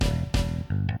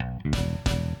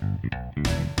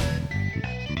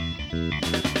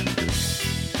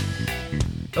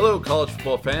Hello, college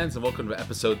football fans, and welcome to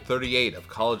episode 38 of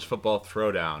College Football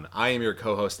Throwdown. I am your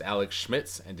co-host, Alex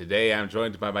Schmitz, and today I'm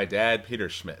joined by my dad, Peter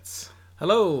Schmitz.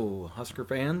 Hello, Husker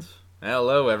fans.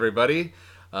 Hello, everybody.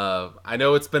 I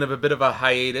know it's been a bit of a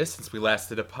hiatus since we last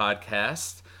did a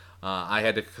podcast. I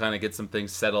had to kind of get some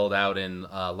things settled out in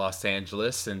Los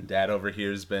Angeles, and Dad over here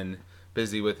has been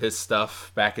busy with his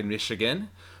stuff back in Michigan.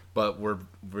 But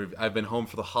I've been home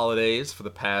for the holidays for the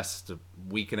past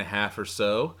week and a half or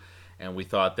so, and we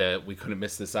thought that we couldn't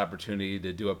miss this opportunity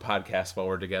to do a podcast while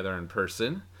we're together in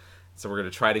person. So we're going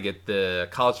to try to get the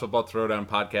College Football Throwdown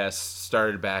podcast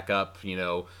started back up,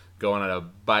 going on a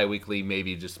bi-weekly,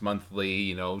 maybe just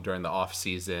monthly, during the off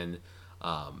season,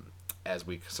 as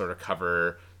we sort of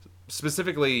cover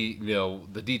specifically,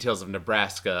 the details of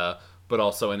Nebraska, but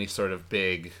also any sort of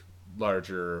big,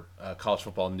 larger college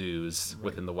football news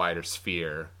within the wider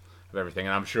sphere of everything.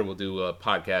 And I'm sure we'll do a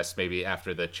podcast maybe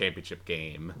after the championship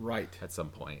game. Right. At some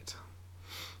point.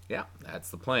 Yeah, that's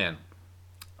the plan.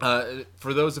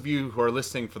 For those of you who are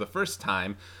listening for the first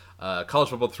time, College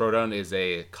Football Throwdown is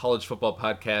a college football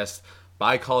podcast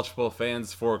by college football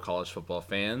fans for college football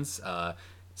fans.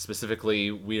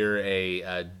 Specifically, we're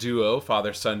a duo,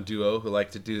 father-son duo, who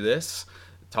like to do this.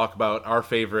 Talk about our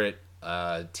favorite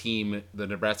team, the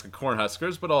Nebraska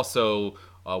Cornhuskers, but also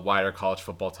wider college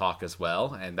football talk as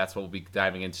well. And that's what we'll be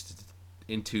diving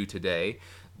into today.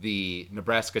 The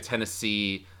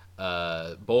Nebraska-Tennessee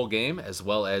bowl game, as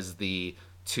well as the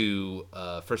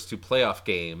first two playoff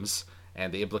games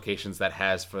and the implications that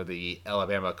has for the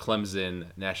Alabama-Clemson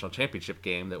national championship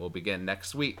game that will begin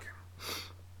next week.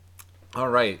 All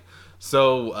right.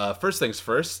 So first things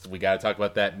first, we got to talk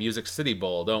about that Music City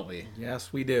Bowl, don't we?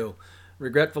 Yes, we do.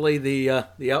 Regretfully,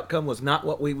 the outcome was not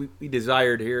what we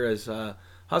desired here as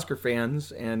Husker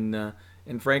fans, and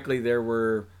frankly, there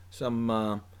were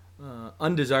some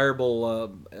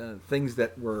undesirable things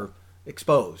that were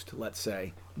exposed, let's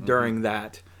say, during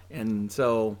that. And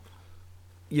so,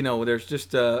 there's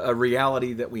just a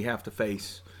reality that we have to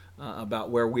face about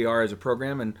where we are as a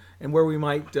program and where we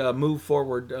might move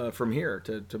forward from here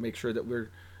to make sure that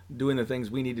we're doing the things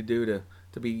we need to do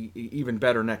to be even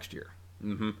better next year.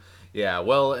 Mm-hmm. Yeah,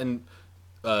 well, and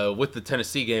with the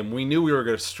Tennessee game, we knew we were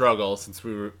going to struggle since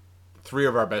three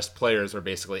of our best players are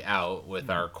basically out, with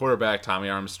our quarterback, Tommy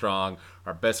Armstrong,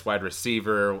 our best wide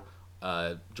receiver,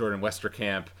 Jordan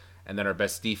Westerkamp, and then our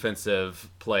best defensive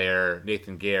player,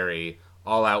 Nathan Gary,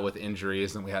 all out with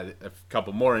injuries, and we had a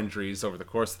couple more injuries over the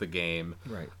course of the game.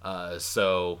 Right.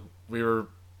 So we were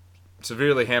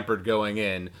severely hampered going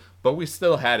in, but we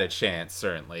still had a chance,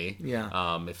 certainly.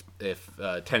 Yeah. If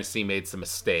Tennessee made some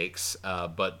mistakes,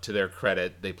 but to their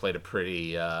credit, they played a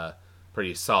pretty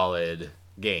solid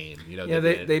game.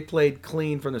 They played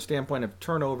clean from the standpoint of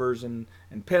turnovers and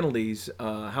penalties.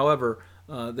 However,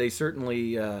 they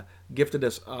certainly gifted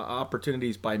us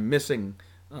opportunities by missing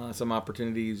some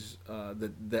opportunities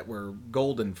that were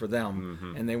golden for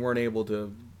them, and they weren't able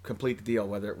to complete the deal,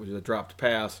 whether it was a dropped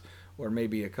pass or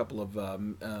maybe a couple of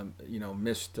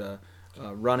missed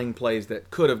running plays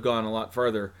that could have gone a lot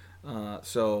further.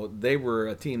 So they were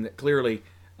a team that clearly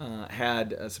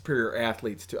had superior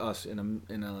athletes to us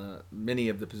in many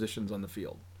of the positions on the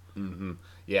field. Mm-hmm.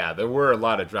 Yeah, there were a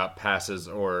lot of dropped passes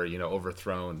or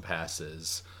overthrown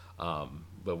passes,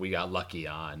 but we got lucky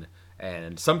on.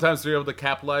 And sometimes we were able to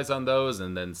capitalize on those,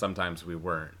 and then sometimes we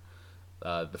weren't.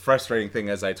 The frustrating thing,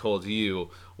 as I told you,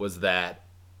 was that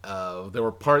there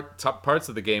were parts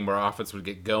of the game where our offense would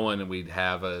get going and we'd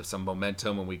have some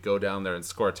momentum and we'd go down there and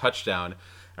score a touchdown.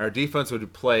 Our defense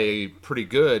would play pretty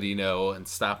good, and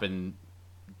stopping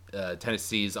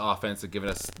Tennessee's offense and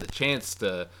giving us the chance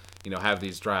to, have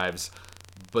these drives.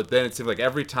 But then it seemed like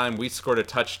every time we scored a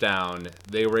touchdown,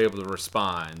 they were able to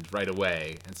respond right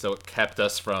away. And so it kept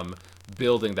us from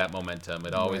building that momentum.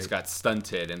 It always got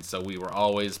stunted, and so we were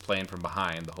always playing from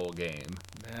behind the whole game.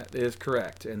 That is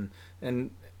correct. And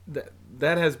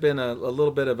that has been a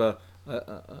little bit of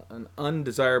an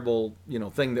undesirable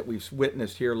thing that we've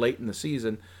witnessed here late in the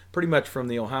season, pretty much from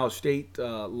the Ohio State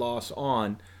loss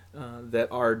on, that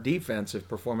our defensive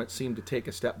performance seemed to take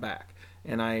a step back.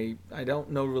 And I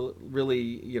don't know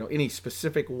really any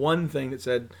specific one thing that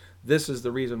said this is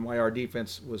the reason why our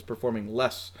defense was performing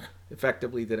less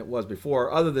effectively than it was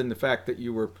before, other than the fact that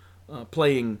you were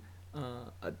playing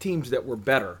teams that were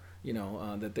better,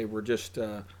 that they were just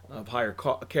of higher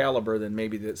caliber than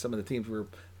maybe some of the teams we were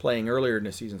playing earlier in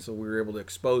the season, so we were able to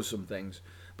expose some things.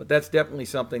 But that's definitely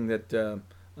something that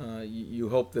you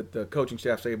hope that the coaching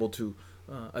staff's able to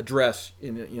address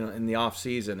in the off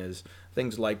season, is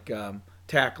things like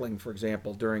tackling, for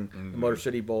example, during the Motor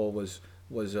City Bowl was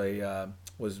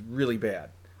really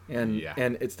bad. And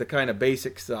it's the kind of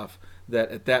basic stuff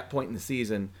that at that point in the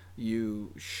season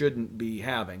you shouldn't be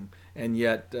having, and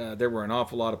yet there were an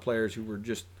awful lot of players who were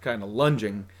just kind of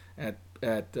lunging at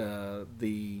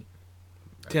the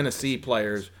Tennessee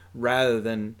players rather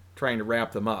than trying to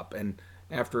wrap them up. And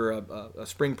after a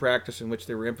spring practice in which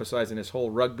they were emphasizing this whole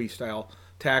rugby style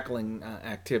tackling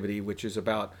activity, which is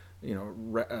about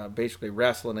basically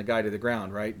wrestling a guy to the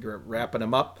ground, right, wrapping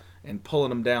them up and pulling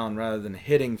them down rather than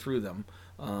hitting through them.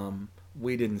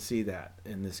 We didn't see that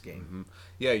in this game. Mm-hmm.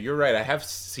 Yeah, you're right. I have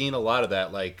seen a lot of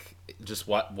that, like just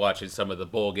watching some of the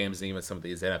bowl games and even some of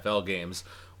these NFL games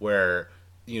where,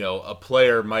 a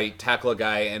player might tackle a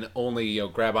guy and only,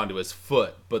 grab onto his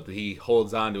foot, but he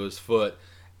holds onto his foot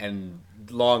and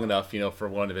long enough, for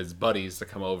one of his buddies to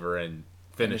come over and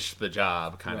finish the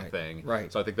job kind of thing.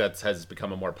 Right. So I think that has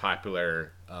become a more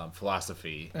popular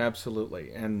philosophy.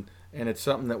 Absolutely. And it's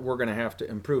something that we're going to have to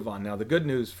improve on. Now, the good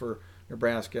news for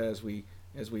Nebraska as we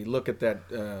look at that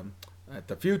at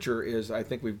the future is I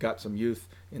think we've got some youth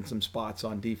in some spots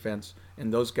on defense,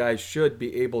 and those guys should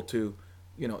be able to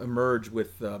emerge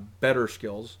with better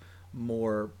skills,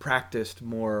 more practiced,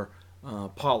 more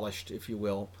polished, if you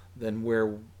will, than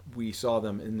where we saw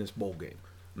them in this bowl game.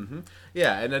 Mm-hmm.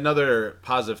 Yeah, and another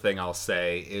positive thing I'll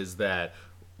say is that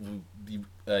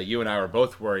you and I were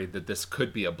both worried that this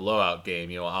could be a blowout game,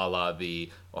 a la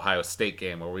the Ohio State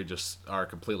game where we just are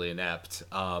completely inept.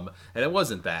 And it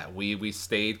wasn't that. We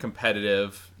stayed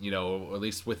competitive, at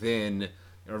least within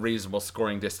a reasonable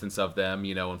scoring distance of them,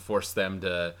 and forced them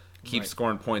to keep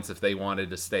scoring points if they wanted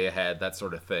to stay ahead, that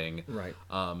sort of thing. Right.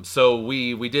 So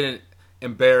we didn't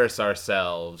embarrass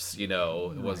ourselves, it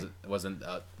wasn't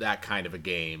that kind of a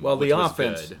game. Well, the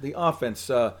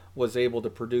offense was able to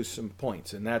produce some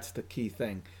points, and that's the key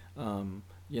thing.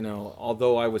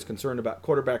 Although I was concerned about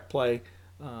quarterback play,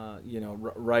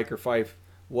 Riker Fife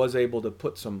was able to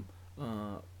put some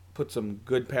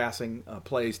good passing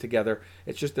plays together.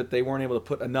 It's just that they weren't able to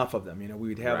put enough of them. We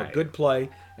would have a good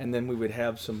play, and then we would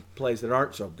have some plays that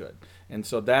aren't so good. And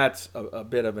so that's a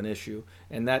bit of an issue.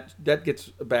 And that gets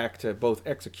back to both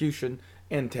execution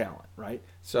and talent, right?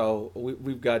 So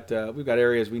we've got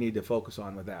areas we need to focus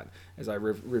on with that. As I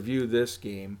review this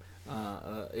game,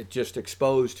 it just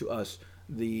exposed to us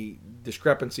the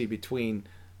discrepancy between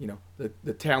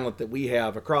the talent that we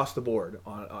have across the board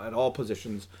at all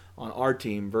positions on our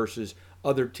team versus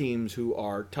other teams who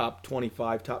are top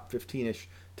 25, top 15-ish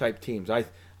type teams.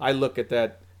 I look at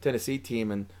that Tennessee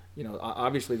team and,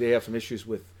 obviously they have some issues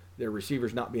with their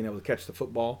receivers not being able to catch the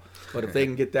football. But if they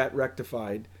can get that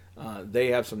rectified, they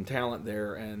have some talent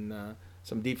there and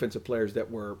some defensive players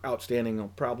that were outstanding will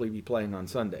probably be playing on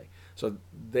Sunday. So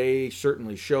they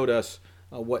certainly showed us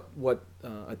what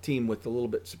a team with a little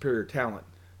bit superior talent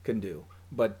can do,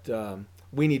 but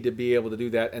we need to be able to do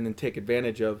that and then take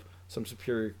advantage of some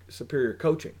superior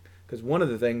coaching. Because one of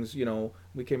the things,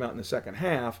 we came out in the second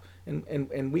half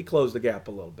and we closed the gap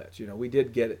a little bit. We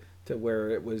did get it to where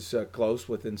it was close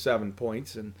within 7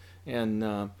 points,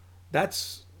 and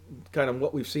that's kind of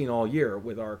what we've seen all year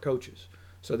with our coaches.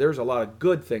 So there's a lot of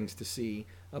good things to see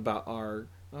about our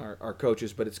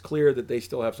coaches, but it's clear that they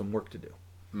still have some work to do.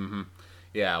 Mm-hmm.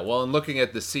 Yeah, well, in looking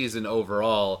at the season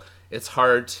overall, it's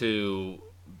hard to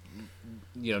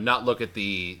not look at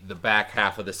the back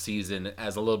half of the season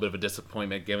as a little bit of a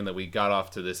disappointment, given that we got off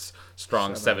to this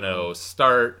strong 7-0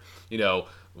 start.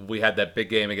 We had that big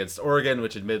game against Oregon,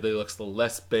 which admittedly looks a little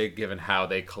less big given how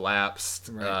they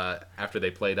collapsed after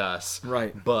they played us.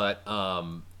 Right. But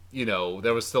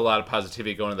there was still a lot of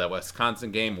positivity going to that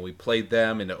Wisconsin game when we played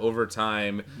them into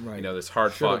overtime. Right. This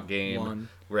hard-fought game. Won.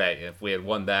 Right. If we had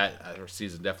won that, our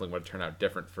season definitely would have turned out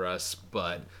different for us.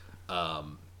 But,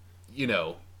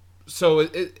 so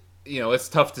it's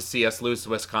tough to see us lose to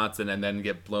Wisconsin and then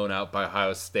get blown out by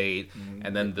Ohio State,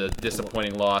 and then the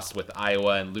disappointing loss with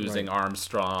Iowa and losing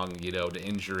Armstrong, to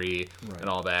injury and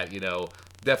all that,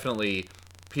 definitely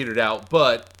petered out.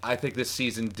 But I think this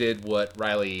season did what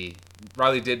Riley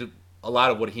did a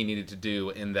lot of what he needed to do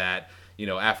in that,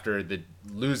 after the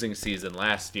losing season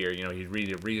last year, he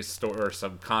really restore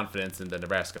some confidence in the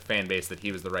Nebraska fan base that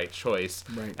he was the right choice.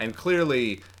 Right. And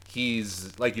clearly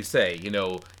he's, like you say,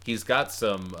 he's got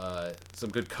some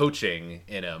good coaching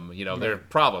in him. There are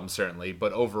problems certainly,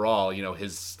 but overall,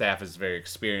 his staff is very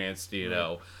experienced.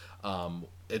 It's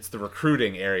the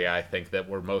recruiting area I think that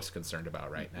we're most concerned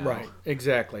about right now. Right,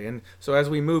 exactly. And so as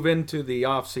we move into the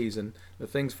off season, the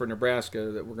things for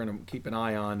Nebraska that we're going to keep an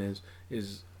eye on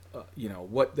is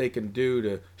what they can do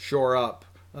to shore up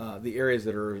the areas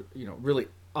that are really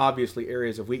obviously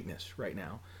areas of weakness right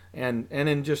now. and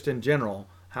in general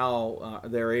how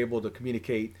they're able to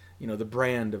communicate, the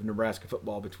brand of Nebraska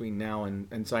football between now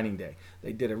and signing day.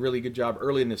 They did a really good job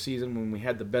early in the season when we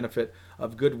had the benefit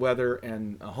of good weather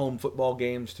and home football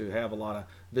games to have a lot of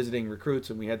visiting recruits,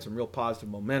 and we had some real positive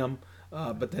momentum.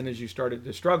 But then as you started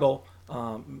to struggle,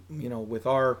 with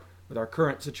our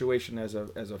current situation as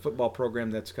a football program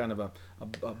that's kind of a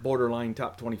borderline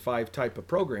top 25 type of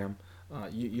program,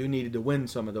 you needed to win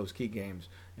some of those key games.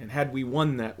 And had we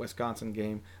won that Wisconsin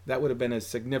game, that would have been as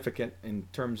significant in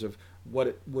terms of what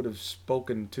it would have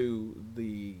spoken to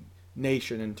the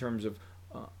nation in terms of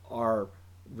our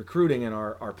recruiting and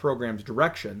our program's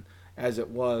direction as it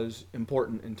was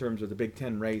important in terms of the Big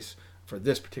Ten race for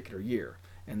this particular year.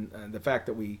 And the fact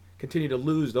that we continue to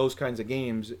lose those kinds of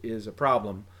games is a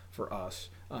problem for us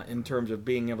in terms of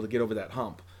being able to get over that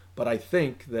hump. But I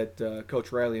think that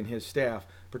Coach Riley and his staff,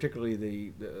 particularly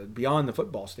the beyond the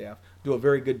football staff, do a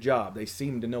very good job. They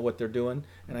seem to know what they're doing,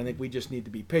 and I think we just need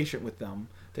to be patient with them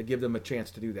to give them a chance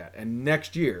to do that. And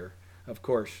next year, of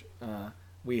course,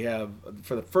 we have,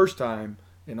 for the first time,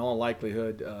 in all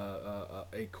likelihood,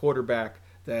 a quarterback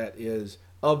that is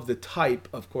of the type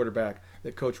of quarterback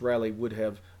that Coach Riley would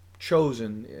have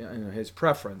chosen in his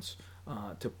preference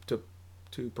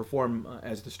to perform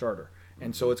as the starter.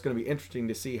 And so it's going to be interesting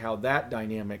to see how that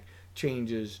dynamic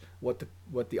changes what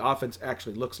the offense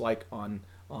actually looks like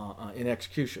in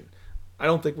execution. I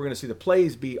don't think we're going to see the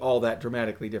plays be all that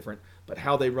dramatically different, but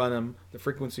how they run them, the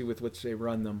frequency with which they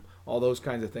run them, all those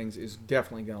kinds of things is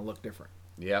definitely going to look different.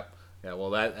 Yep. Yeah.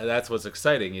 Well, that's what's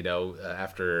exciting.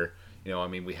 After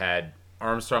we had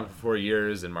Armstrong for 4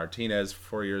 years and Martinez for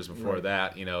 4 years before Right.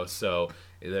 that. So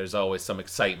there's always some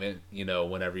excitement.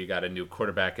 Whenever you got a new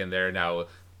quarterback in there. Now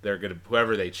they're gonna,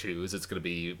 whoever they choose, it's gonna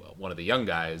be one of the young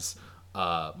guys,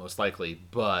 most likely.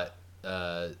 But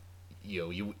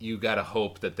you gotta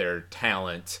hope that their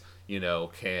talent,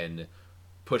 can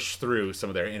push through some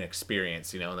of their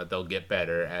inexperience, and that they'll get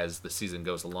better as the season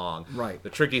goes along. Right. The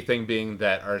tricky thing being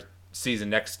that our season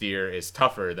next year is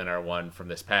tougher than our one from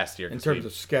this past year In terms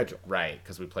of schedule. right,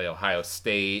 because we play Ohio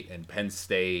State and Penn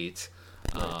State,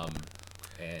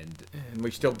 And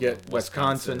we still get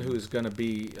Wisconsin, who's going to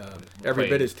be every play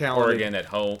bit as talented. Oregon at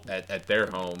home at their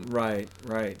home. Right.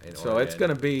 In So it's Oregon.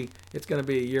 going to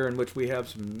be a year in which we have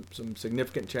some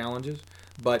significant challenges.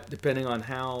 But depending on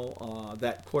how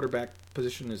that quarterback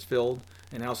position is filled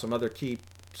and how some other key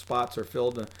spots are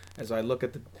filled, as I look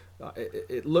at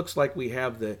it looks like we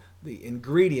have the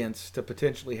ingredients to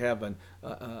potentially have an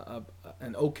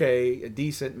okay, a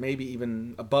decent, maybe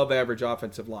even above average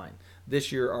offensive line.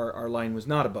 This year our line was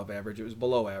not above average; it was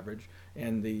below average,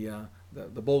 and the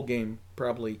bowl game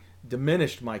probably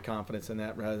diminished my confidence in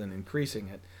that rather than increasing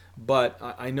it. But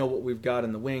I know what we've got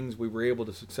in the wings. We were able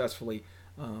to successfully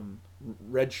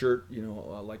redshirt,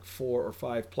 like 4 or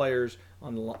 5 players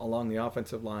along the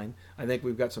offensive line. I think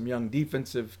we've got some young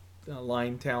defensive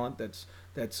line talent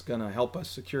that's going to help us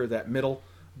secure that middle.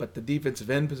 But the defensive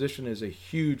end position is a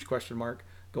huge question mark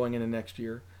going into next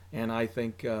year, and I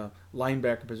think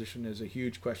linebacker position is a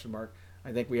huge question mark.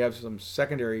 I think we have some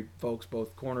secondary folks,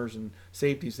 both corners and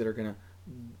safeties, that are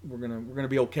we're gonna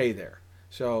be okay there.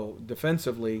 So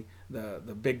defensively,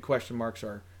 the big question marks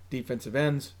are defensive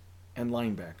ends and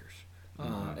linebackers.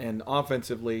 And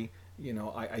offensively,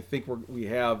 I think we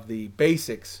have the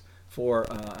basics for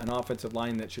an offensive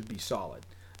line that should be solid.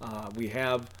 We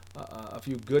have a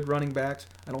few good running backs.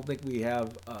 I don't think we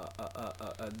have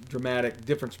a dramatic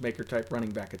difference maker type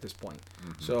running back at this point.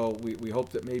 Mm-hmm. So we hope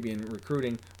that maybe in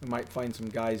recruiting we might find some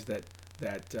guys that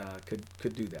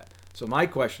could do that. So my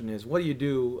question is, what do you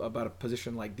do about a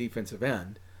position like defensive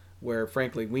end, where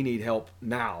frankly we need help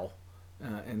now?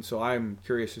 And so I'm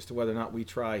curious as to whether or not we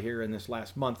try here in this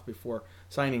last month before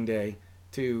signing day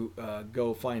to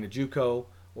go find a JUCO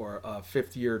or a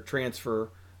fifth-year transfer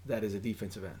that is a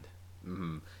defensive end.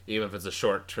 Mm-hmm. Even if it's a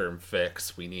short-term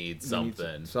fix, we need something.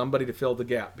 We need somebody to fill the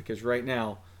gap, because right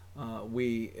now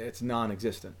it's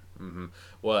non-existent. Mm-hmm.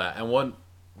 Well, and one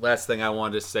last thing I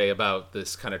wanted to say about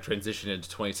this kind of transition into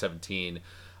 2017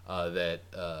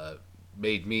 that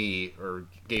made me, or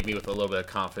gave me with a little bit of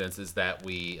confidence, is that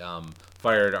we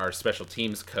fired our special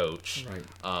teams coach, right.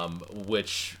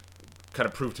 Which kind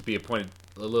of proved to be a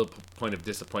little point of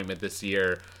disappointment this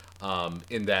year,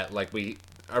 in that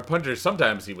our punter,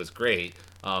 sometimes he was great,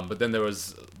 but then there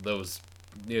was those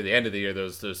near the end of the year,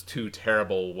 those 2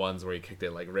 terrible ones where he kicked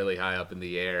it really high up in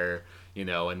the air,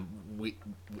 And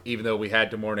even though we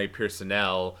had DeMornay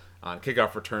Pearsonell on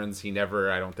kickoff returns, he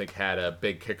never, I don't think, had a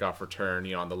big kickoff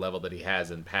return, on the level that he has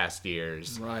in past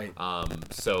years. Right.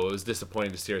 So it was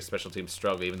disappointing to see our special teams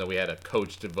struggle, even though we had a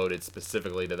coach devoted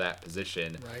specifically to that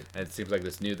position. Right. And it seems like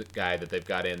this new guy that they've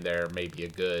got in there may be a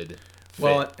good fit.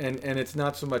 Well, and it's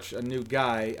not so much a new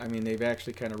guy. I mean, they've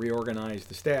actually kind of reorganized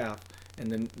the staff,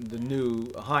 and then the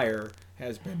new hire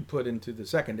has been put into the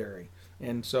secondary.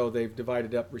 And so they've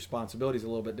divided up responsibilities a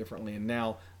little bit differently. And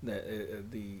now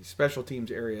the special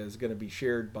teams area is going to be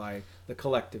shared by the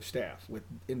collective staff, with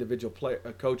individual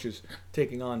coaches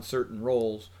taking on certain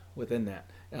roles within that.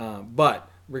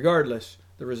 But regardless,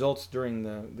 the results during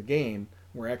the game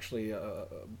were actually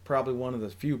probably one of the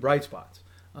few bright spots.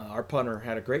 Our punter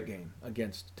had a great game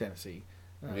against Tennessee.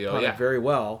 Punted very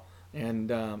well. And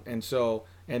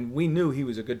we knew he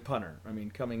was a good punter. I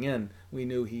mean, coming in, we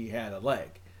knew he had a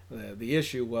leg. The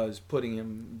issue was putting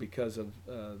him because of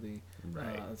the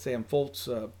Sam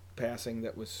Foltz passing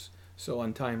that was so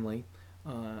untimely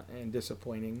and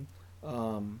disappointing.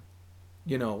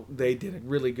 They did a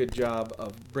really good job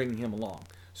of bringing him along.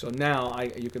 So now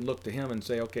you can look to him and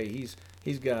say, okay,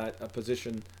 he's got a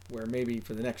position where maybe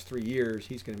for the next 3 years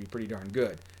he's going to be pretty darn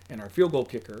good. And our field goal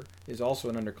kicker is also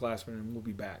an underclassman and will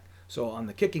be back. So on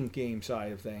the kicking game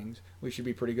side of things, we should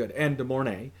be pretty good. And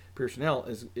DeMornay Pearsonell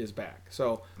is back.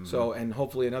 So and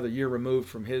hopefully another year removed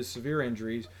from his severe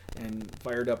injuries and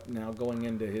fired up now going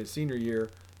into his senior year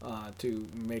to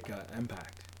make an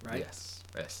impact. Right? Yes.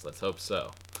 Let's hope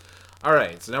so. All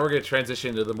right, so now we're going to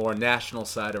transition to the more national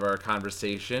side of our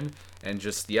conversation. And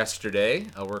just yesterday,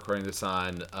 we're recording this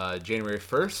on January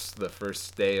 1st, the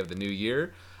first day of the new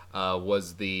year,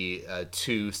 was the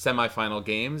two semifinal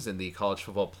games in the college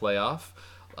football playoff.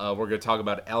 We're going to talk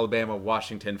about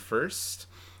Alabama-Washington first.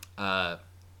 That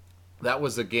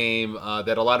was a game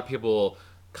that a lot of people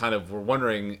kind of were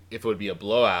wondering if it would be a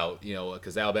blowout,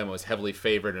 because Alabama was heavily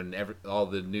favored and all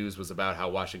the news was about how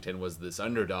Washington was this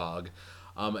underdog.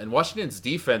 And Washington's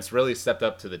defense really stepped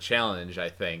up to the challenge, I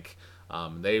think.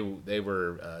 They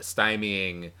were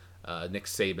stymieing Nick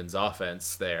Saban's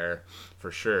offense there for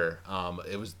sure.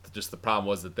 It was just the problem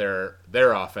was that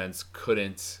their offense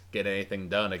couldn't get anything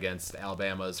done against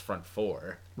Alabama's front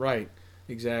four. Right,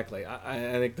 exactly.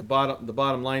 I think the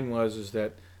bottom line is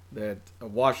that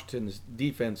Washington's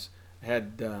defense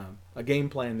had a game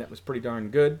plan that was pretty darn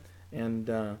good,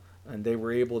 and they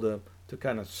were able to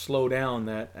kind of slow down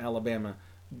that Alabama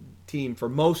team for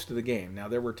most of the game. Now,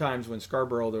 there were times when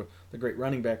Scarborough, the great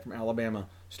running back from Alabama,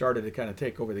 started to kind of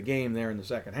take over the game there in the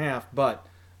second half. But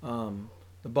the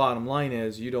bottom line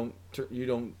is you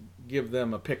don't give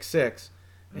them a pick six,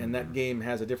 and that game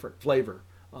has a different flavor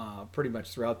pretty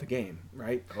much throughout the game,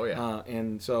 right? Oh yeah.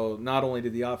 And so not only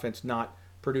did the offense not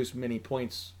produce many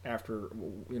points after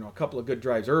a couple of good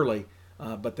drives early,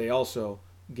 but they also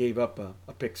gave up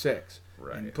a pick six.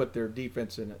 Right. And put their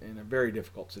defense in a very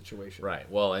difficult situation. Right.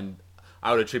 Well, and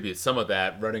I would attribute some of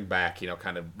that running back,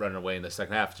 kind of running away in the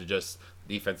second half to just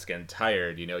defense getting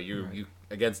tired. You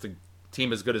against a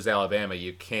team as good as Alabama,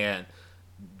 you can't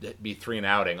be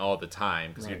 3-and-outing all the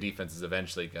time because your defense is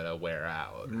eventually going to wear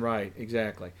out. Right.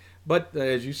 Exactly. But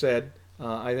as you said,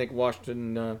 I think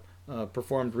Washington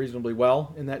performed reasonably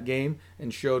well in that game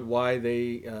and showed why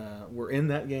they were in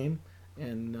that game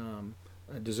and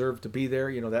deserved to be there,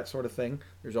 that sort of thing.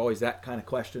 There's always that kind of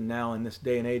question now in this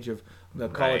day and age of the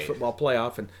college football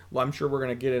playoff. And I'm sure we're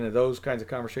going to get into those kinds of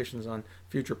conversations on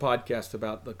future podcasts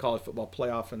about the college football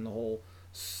playoff and the whole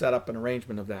setup and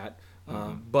arrangement of that.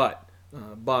 But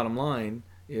bottom line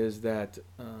is that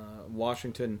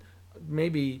Washington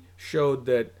maybe showed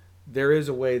that there is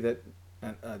a way that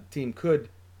a team could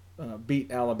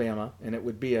beat Alabama, and it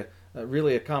would be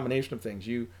really a combination of things.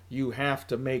 You have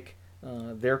to make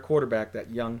their quarterback, that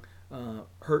young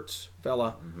Hurts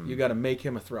fella, you got to make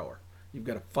him a thrower. You've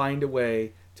got to find a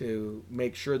way to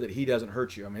make sure that he doesn't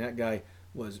hurt you. I mean, that guy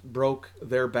broke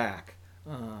their back,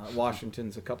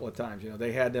 Washington's, a couple of times.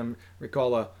 They had them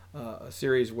recall a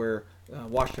series where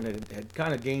Washington had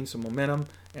kind of gained some momentum,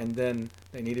 and then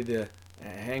they needed to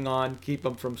hang on, keep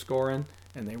them from scoring,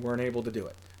 and they weren't able to do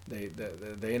it.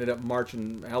 They ended up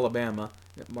marching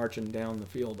down the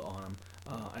field on them.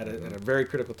 At a very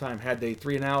critical time. Had they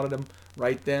 3-and-outed them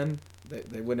right then,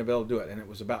 they wouldn't have been able to do it. And it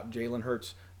was about Jalen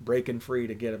Hurts breaking free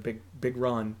to get a big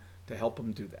run to help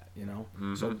them do that.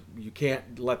 So you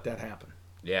can't let that happen.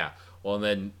 Yeah. Well, and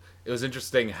then it was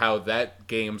interesting how that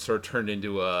game sort of turned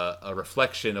into a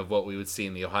reflection of what we would see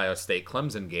in the Ohio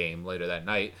State-Clemson game later that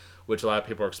night, which a lot of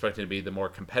people are expecting to be the more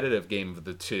competitive game of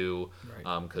the two,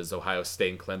 because Ohio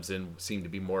State and Clemson seem to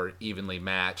be more evenly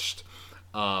matched.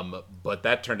 But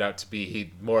that turned out to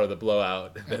be more of the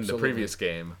blowout than Absolutely. the previous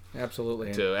game.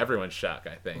 Absolutely. To everyone's shock,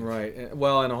 I think. Right.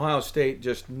 Well, and Ohio State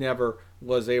just never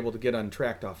was able to get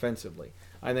untracked offensively.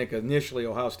 I think initially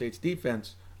Ohio State's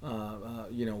defense,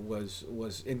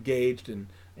 was engaged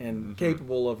and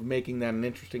capable of making that an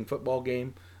interesting football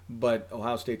game, but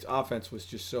Ohio State's offense was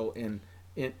just so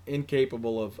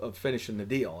incapable of finishing the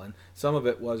deal. And some of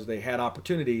it was they had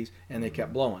opportunities and they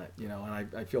kept blowing it. And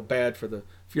I feel bad for the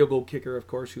field goal kicker, of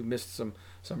course, who missed some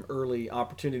early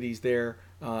opportunities there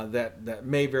that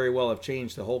may very well have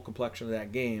changed the whole complexion of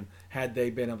that game had they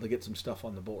been able to get some stuff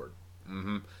on the board.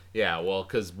 Mm-hmm. Yeah, well,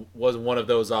 because was one of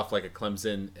those off like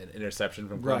an interception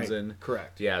from Clemson? Right.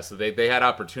 Correct. Yeah, so they had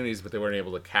opportunities, but they weren't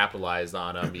able to capitalize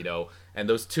on them, And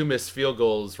those 2 missed field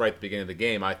goals right at the beginning of the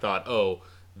game, I thought,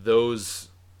 those,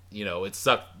 it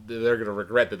sucked. They're going to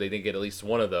regret that they didn't get at least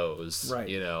one of those, right.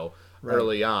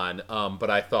 Early on. But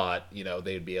I thought,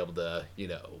 they'd be able to,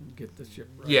 get the ship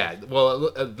right. Yeah,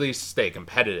 well, at least stay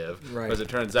competitive. Right. As it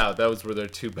turns out, those were their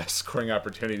 2 best scoring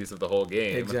opportunities of the whole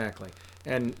game. Exactly.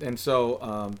 And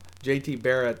so J.T.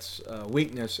 Barrett's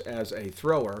weakness as a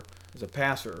thrower, as a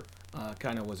passer,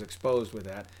 kind of was exposed with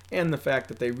that. And the fact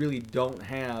that they really don't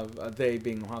have, they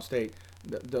being Ohio State,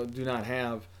 do not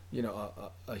have,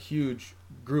 a huge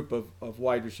group of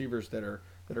wide receivers that are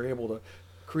able to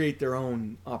create their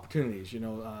own opportunities.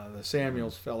 The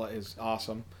Samuels fella is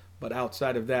awesome, but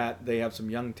outside of that, they have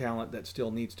some young talent that still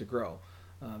needs to grow.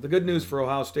 The good news for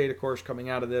Ohio State, of course, coming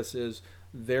out of this is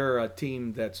they're a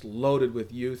team that's loaded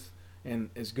with youth and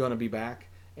is going to be back.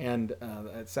 And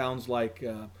it sounds like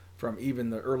from even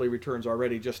the early returns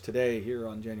already just today here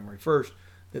on January 1st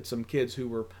that some kids who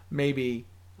were maybe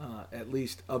at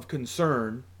least of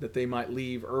concern that they might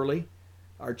leave early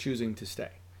are choosing to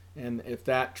stay. And if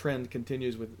that trend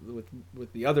continues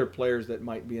with the other players that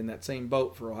might be in that same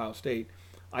boat for Ohio State,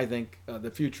 I think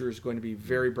the future is going to be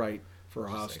very bright for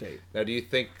Ohio State. Now, do you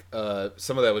think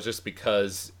some of that was just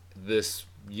because this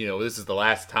is the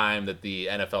last time that the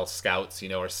NFL scouts,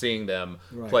 are seeing them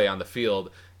play on the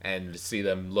field, and to see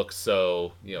them look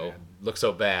so, look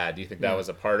so bad? Do you think that was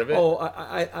a part of it? Oh,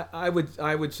 I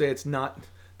would say it's not.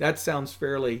 That sounds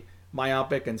fairly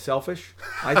myopic and selfish.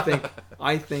 I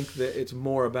think that it's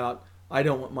more about I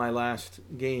don't want my last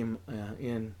game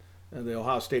in the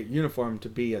Ohio State uniform to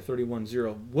be a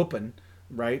 31-0 whooping,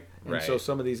 right? And so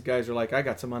some of these guys are like, I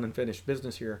got some unfinished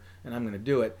business here, and I'm going to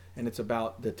do it. And it's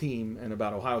about the team and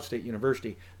about Ohio State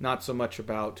University, not so much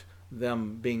about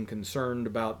them being concerned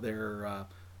about their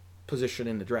position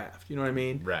in the draft. You know what I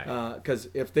mean? Right. Because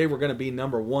if they were going to be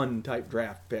number 1 type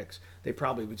draft picks, they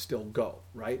probably would still go,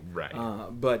 right? Right.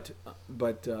 But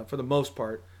for the most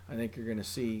part, I think you're going to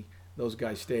see those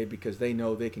guys stay because they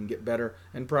know they can get better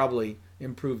and probably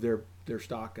improve their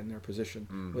stock and their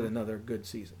position with another good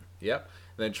season. Yep.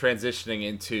 And then transitioning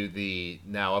into the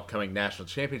now upcoming national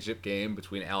championship game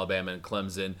between Alabama and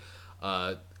Clemson.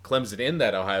 Clemson in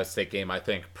that Ohio State game, I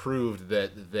think, proved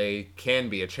that they can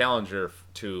be a challenger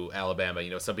to Alabama.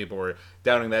 Some people were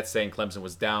doubting that, saying Clemson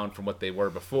was down from what they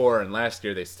were before, and last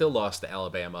year they still lost to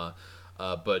Alabama.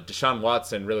 But Deshaun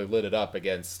Watson really lit it up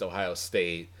against Ohio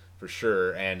State for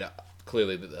sure, and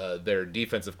clearly their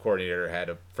defensive coordinator had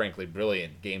a frankly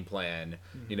brilliant game plan,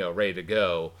 ready to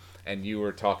go. And you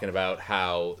were talking about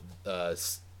how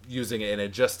using an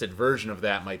adjusted version of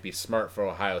that might be smart for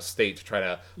Ohio State to try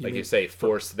to,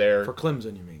 force their... For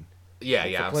Clemson, you mean? Yeah,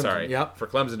 I'm Clemson, sorry. yep. For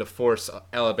Clemson to force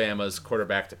Alabama's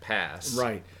quarterback to pass.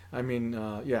 Right. I mean,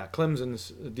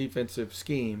 Clemson's defensive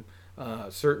scheme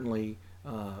certainly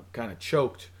kind of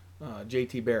choked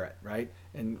J.T. Barrett, right?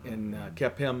 And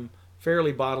kept him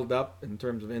fairly bottled up in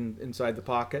terms of inside the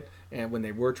pocket and when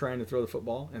they were trying to throw the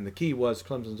football. And the key was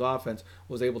Clemson's offense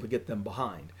was able to get them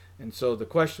behind. And so the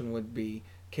question would be,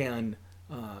 can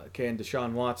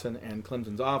Deshaun Watson and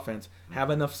Clemson's offense have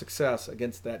enough success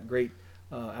against that great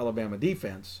Alabama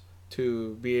defense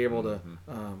to be able to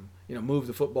move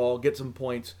the football, get some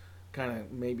points, kind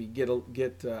of maybe get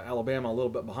Alabama a little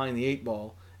bit behind the 8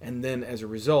 ball, and then as a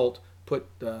result put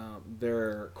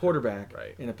their quarterback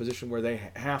in a position where they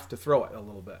have to throw it a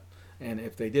little bit. And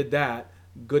if they did that,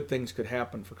 good things could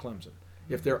happen for Clemson.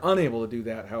 If they're unable to do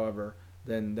that, however,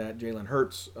 then that Jalen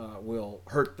Hurts will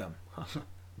hurt them.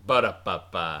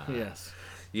 Yes.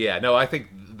 Yeah, no, I think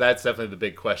that's definitely the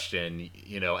big question,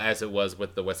 as it was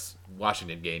with the West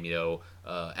Washington game.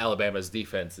 Alabama's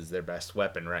defense is their best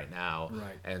weapon right now.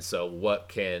 Right. And so what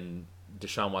can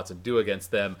Deshaun Watson do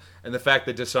against them. And the fact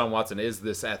that Deshaun Watson is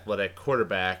this athletic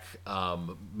quarterback,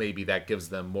 maybe that gives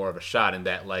them more of a shot in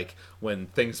that, like, when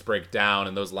things break down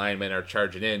and those linemen are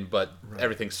charging in, but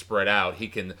everything's spread out, he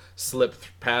can slip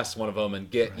past one of them and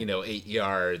get, 8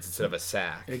 yards instead of a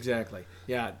sack. Exactly.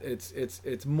 Yeah,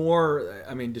 it's more.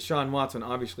 I mean, Deshaun Watson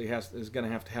obviously is going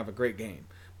to have a great game,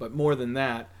 but more than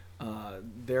that,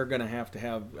 they're going to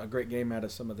have a great game out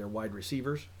of some of their wide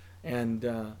receivers, and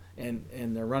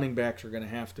their running backs are going to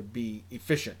have to be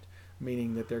efficient,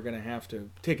 meaning that they're going to have to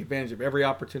take advantage of every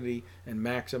opportunity and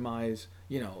maximize,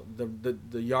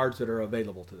 the yards that are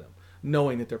available to them,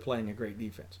 knowing that they're playing a great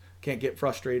defense. Can't get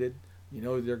frustrated.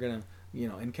 They're going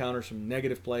to encounter some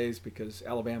negative plays because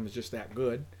Alabama's just that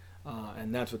good.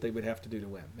 And that's what they would have to do to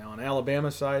win. Now, on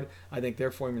Alabama's side, I think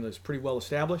their formula is pretty well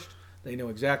established. They know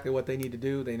exactly what they need to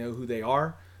do. They know who they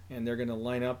are, and they're going to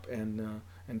line up and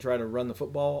try to run the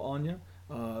football on you.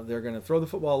 They're going to throw the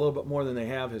football a little bit more than they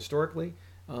have historically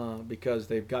because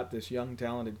they've got this young,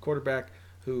 talented quarterback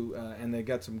and they've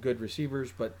got some good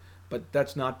receivers, but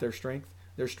that's not their strength.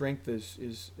 Their strength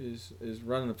is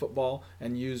running the football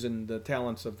and using the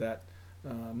talents of that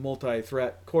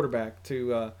multi-threat quarterback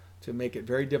to make it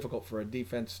very difficult for a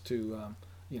defense to,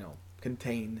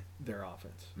 contain their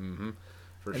offense. Mm-hmm.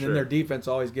 For and sure. then their defense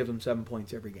always gives them 7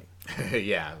 points every game.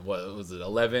 Yeah, what was it?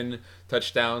 11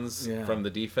 touchdowns from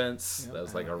the defense. Yep. That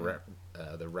was like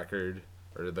the record,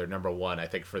 or their number one, I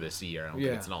think, for this year. I don't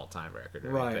think it's an all-time record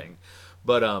or anything.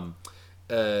 But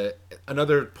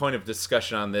another point of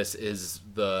discussion on this is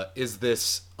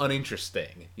this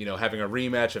uninteresting? Having a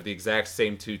rematch of the exact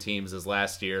same two teams as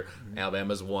last year. Mm-hmm.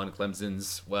 Alabama's won.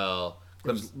 Clemson's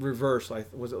reverse.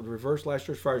 Was it reverse last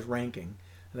year as far as ranking?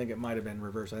 I think it might have been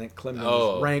reversed. I think Clemson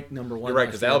was ranked number one. You're right,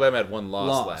 because Alabama had one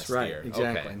loss last year.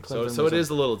 Exactly. Okay. So it is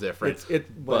a little different.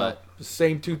 But the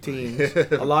same two teams,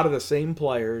 a lot of the same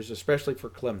players, especially for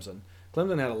Clemson.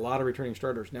 Clemson had a lot of returning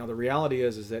starters. Now, the reality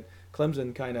is that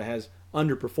Clemson kind of has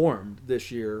underperformed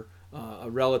this year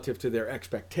relative to their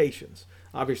expectations.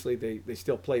 Obviously, they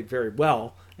still played very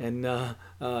well and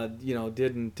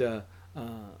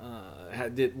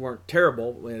weren't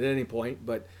terrible at any point,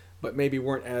 but maybe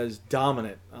weren't as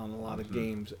dominant on a lot of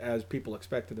games as people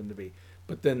expected them to be.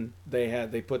 But then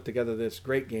they put together this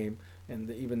great game,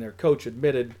 and even their coach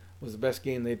admitted was the best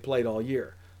game they'd played all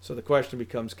year. So the question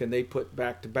becomes, can they put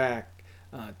back-to-back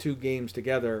 2 games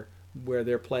together where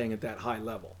they're playing at that high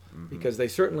level? Mm-hmm. Because they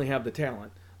certainly have the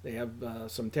talent. They have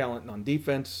some talent on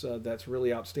defense that's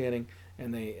really outstanding,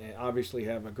 and they obviously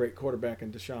have a great quarterback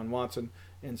in Deshaun Watson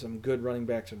and some good running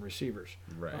backs and receivers.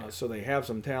 Right. So they have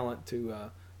some talent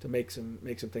to make some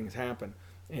things happen.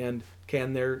 And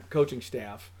can their coaching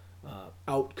staff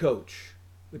out-coach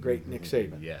the great Nick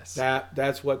Saban? Yes.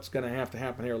 That's what's going to have to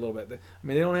happen here a little bit. I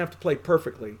mean, they don't have to play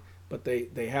perfectly, but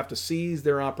they have to seize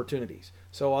their opportunities.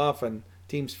 So often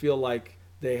teams feel like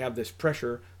they have this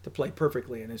pressure to play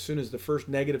perfectly, and as soon as the first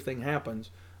negative thing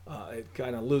happens, it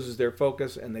kind of loses their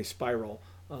focus and they spiral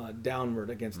downward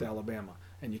against Alabama.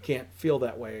 And you can't feel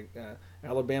that way.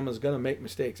 Alabama's going to make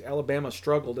mistakes. Alabama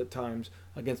struggled at times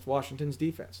against Washington's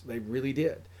defense. They really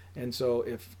did. And so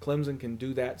if Clemson can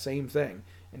do that same thing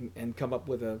and come up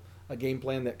with a game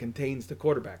plan that contains the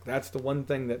quarterback, that's the one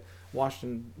thing that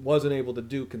Washington wasn't able to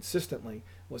do consistently,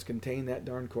 was contain that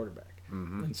darn quarterback.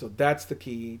 Mm-hmm. And so that's the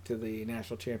key to the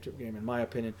national championship game, in my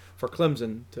opinion, for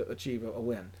Clemson to achieve a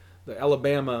win. The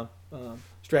Alabama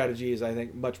strategy is, I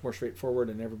think, much more straightforward,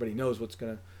 and everybody knows what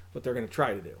they're going to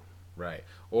try to do. Right.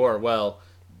 Or, well,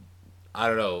 I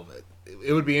don't know.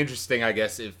 It would be interesting, I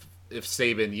guess, if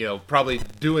Saban, probably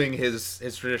doing his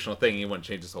traditional thing, he wouldn't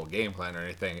change his whole game plan or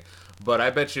anything. But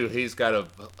I bet you he's got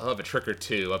a trick or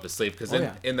two up his sleeve, because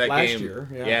in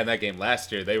that game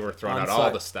last year, they were throwing out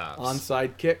all the stops.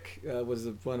 Onside kick was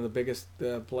one of the biggest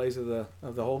plays of the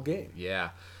whole game. Yeah.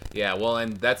 Well,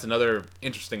 and that's another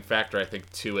interesting factor, I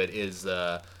think, to it is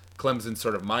Clemson's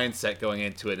sort of mindset going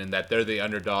into it, and that they're the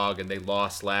underdog and they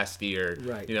lost last year.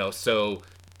 Right. So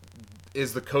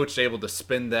is the coach able to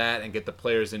spin that and get the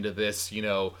players into this?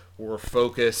 We're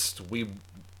focused. We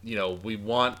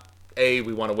want. A,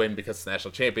 we want to win because it's the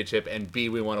national championship, and B,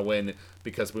 we want to win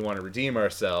because we want to redeem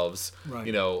ourselves.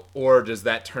 Right. Or does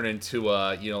that turn into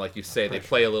like you say, they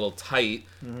play a little tight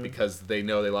because they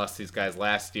know they lost these guys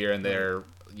last year and they're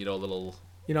a little.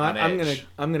 I'm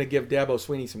gonna give Dabo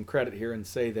Swinney some credit here and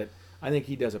say that I think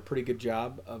he does a pretty good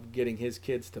job of getting his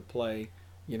kids to play,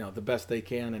 the best they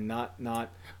can and not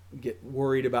get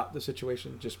worried about the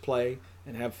situation. Just play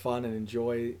and have fun and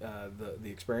enjoy the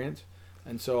experience.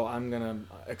 And so I'm going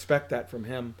to expect that from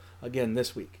him again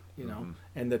this week,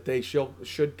 and that they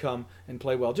should come and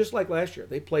play well. Just like last year.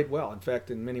 They played well. In fact,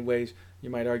 in many ways, you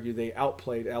might argue they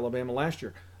outplayed Alabama last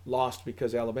year. Lost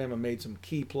because Alabama made some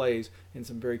key plays in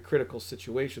some very critical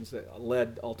situations that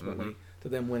led ultimately to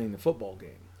them winning the football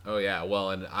game. Oh yeah, well,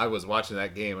 and I was watching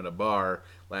that game in a bar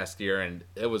last year, and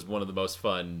it was one of the most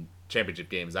fun championship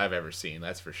games I've ever seen.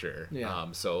 That's for sure.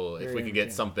 Yeah. So if Very we can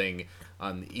get something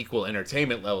on the equal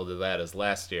entertainment level to that as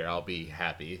last year, I'll be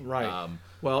happy. Right.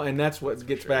 Well, and that's what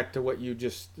gets back to what you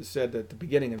just said at the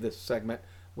beginning of this segment,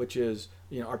 which is,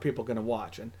 are people going to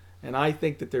watch? And I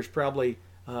think that there's probably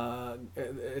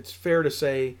it's fair to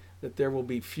say that there will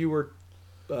be fewer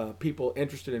people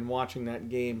interested in watching that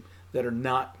game that are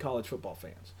not college football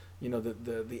fans.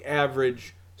 The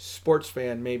average sports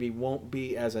fan maybe won't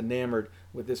be as enamored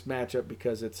with this matchup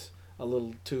because it's a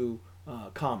little too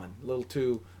common, a little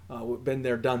too been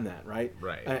there, done that, right?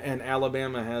 Right. And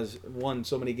Alabama has won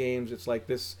so many games. It's like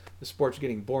the sport's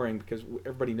getting boring because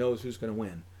everybody knows who's going to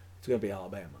win. It's going to be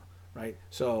Alabama, right?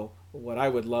 So what I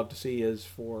would love to see is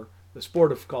for the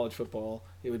sport of college football,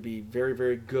 it would be very,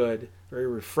 very good, very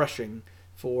refreshing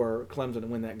for Clemson to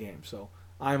win that game. So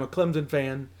I'm a Clemson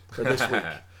fan for this week.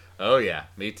 Oh, yeah,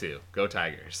 me too. Go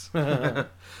Tigers. All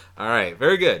right,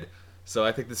 very good. So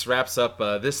I think this wraps up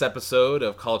this episode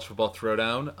of College Football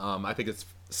Throwdown. I think it's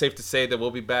safe to say that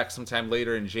we'll be back sometime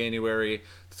later in January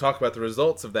to talk about the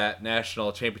results of that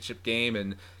national championship game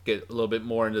and get a little bit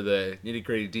more into the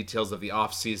nitty-gritty details of the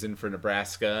off-season for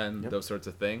Nebraska and those sorts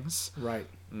of things. Right.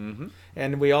 Mm-hmm.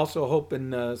 And we also hope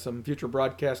in some future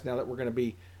broadcasts, now that we're going to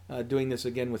be doing this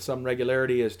again with some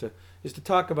regularity, is to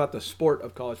talk about the sport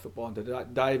of college football and to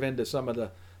dive into some of the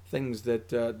things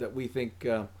that we think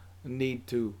need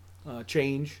to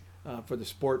change for the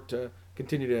sport to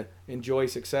continue to enjoy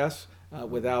success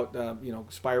without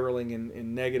spiraling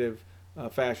in negative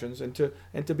fashions, and to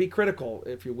be critical,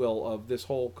 if you will, of this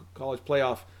whole college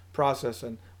playoff process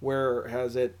and where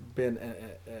has it been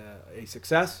a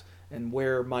success and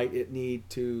where might it need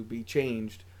to be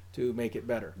changed to make it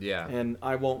better. Yeah. And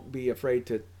I won't be afraid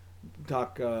to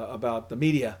talk about the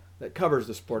media that covers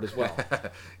the sport as well.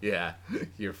 Yeah,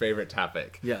 your favorite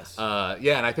topic. Yes.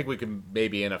 Yeah, and I think we can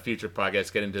maybe in a future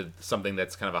podcast get into something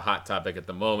that's kind of a hot topic at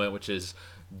the moment, which is,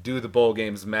 do the bowl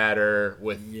games matter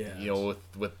with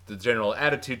with the general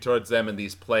attitude towards them and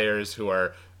these players who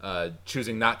are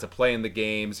choosing not to play in the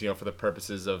games, for the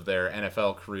purposes of their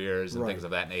NFL careers and things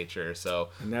of that nature.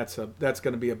 So, and that's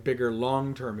going to be a bigger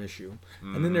long-term issue.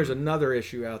 Mm-hmm. And then there's another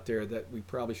issue out there that we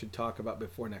probably should talk about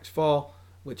before next fall,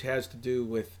 which has to do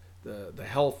with the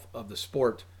health of the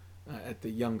sport at the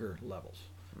younger levels.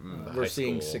 We're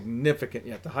seeing significant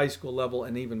at the high school level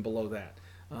and even below that.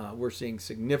 We're seeing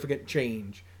significant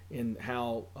change in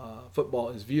how football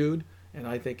is viewed, and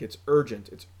I think it's urgent.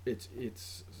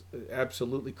 It's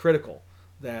absolutely critical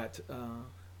that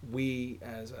we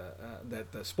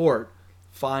that the sport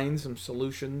find some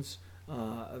solutions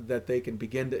that they can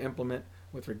begin to implement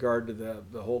with regard to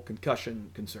the whole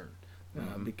concussion concern,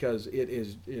 because it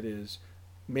is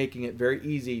making it very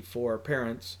easy for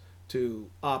parents to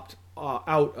opt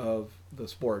out of the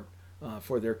sport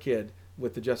for their kid,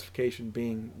 with the justification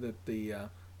being that the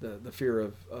fear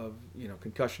of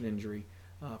concussion injury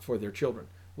for their children,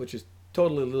 which is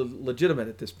totally legitimate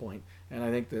at this point. And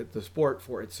I think that the sport,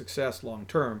 for its success long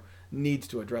term, needs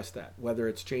to address that, whether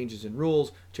it's changes in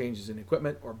rules, changes in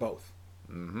equipment, or both.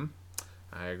 Mm-hmm.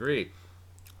 I agree.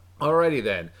 Alrighty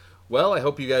then. Well, I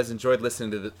hope you guys enjoyed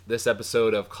listening to this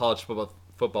episode of College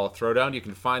Football Throwdown. You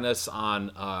can find us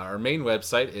on our main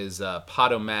website is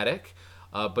Podomatic,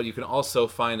 but you can also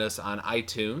find us on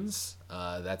iTunes.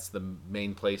 That's the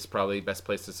main place, probably best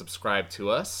place to subscribe to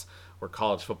us. We're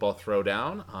College Football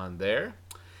Throwdown on there.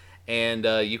 And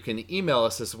you can email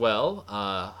us as well,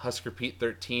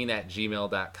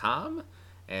 huskerpete13@gmail.com,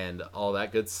 and all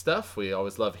that good stuff. We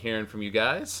always love hearing from you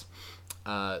guys.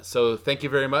 So thank you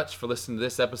very much for listening to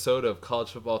this episode of College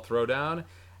Football Throwdown,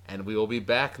 and we will be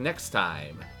back next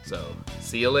time. So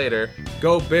see you later.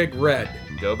 Go Big Red.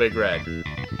 Go Big Red.